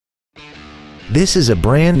This is a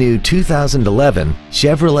brand new 2011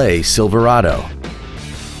 Chevrolet Silverado.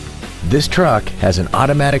 This truck has an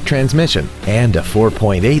automatic transmission and a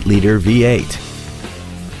 4.8-liter V8.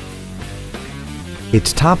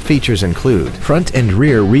 Its top features include front and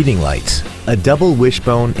rear reading lights, a double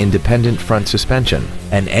wishbone independent front suspension,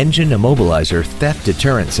 an engine immobilizer theft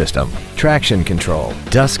deterrent system, traction control,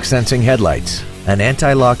 dusk sensing headlights, an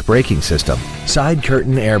anti-lock braking system, side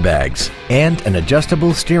curtain airbags, and an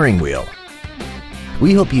adjustable steering wheel.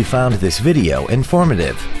 We hope you found this video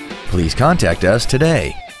informative. Please contact us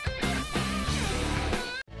today.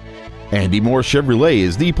 Andy Mohr Chevrolet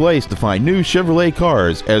is the place to find new Chevrolet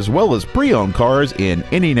cars as well as pre-owned cars in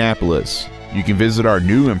Indianapolis. You can visit our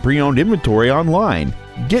new and pre-owned inventory online,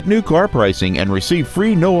 get new car pricing, and receive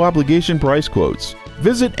free no-obligation price quotes.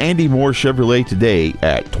 Visit Andy Mohr Chevrolet today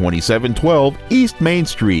at 2712 East Main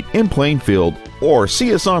Street in Plainfield, or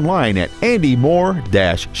see us online at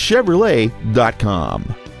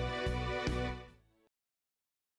andymohr-chevrolet.com.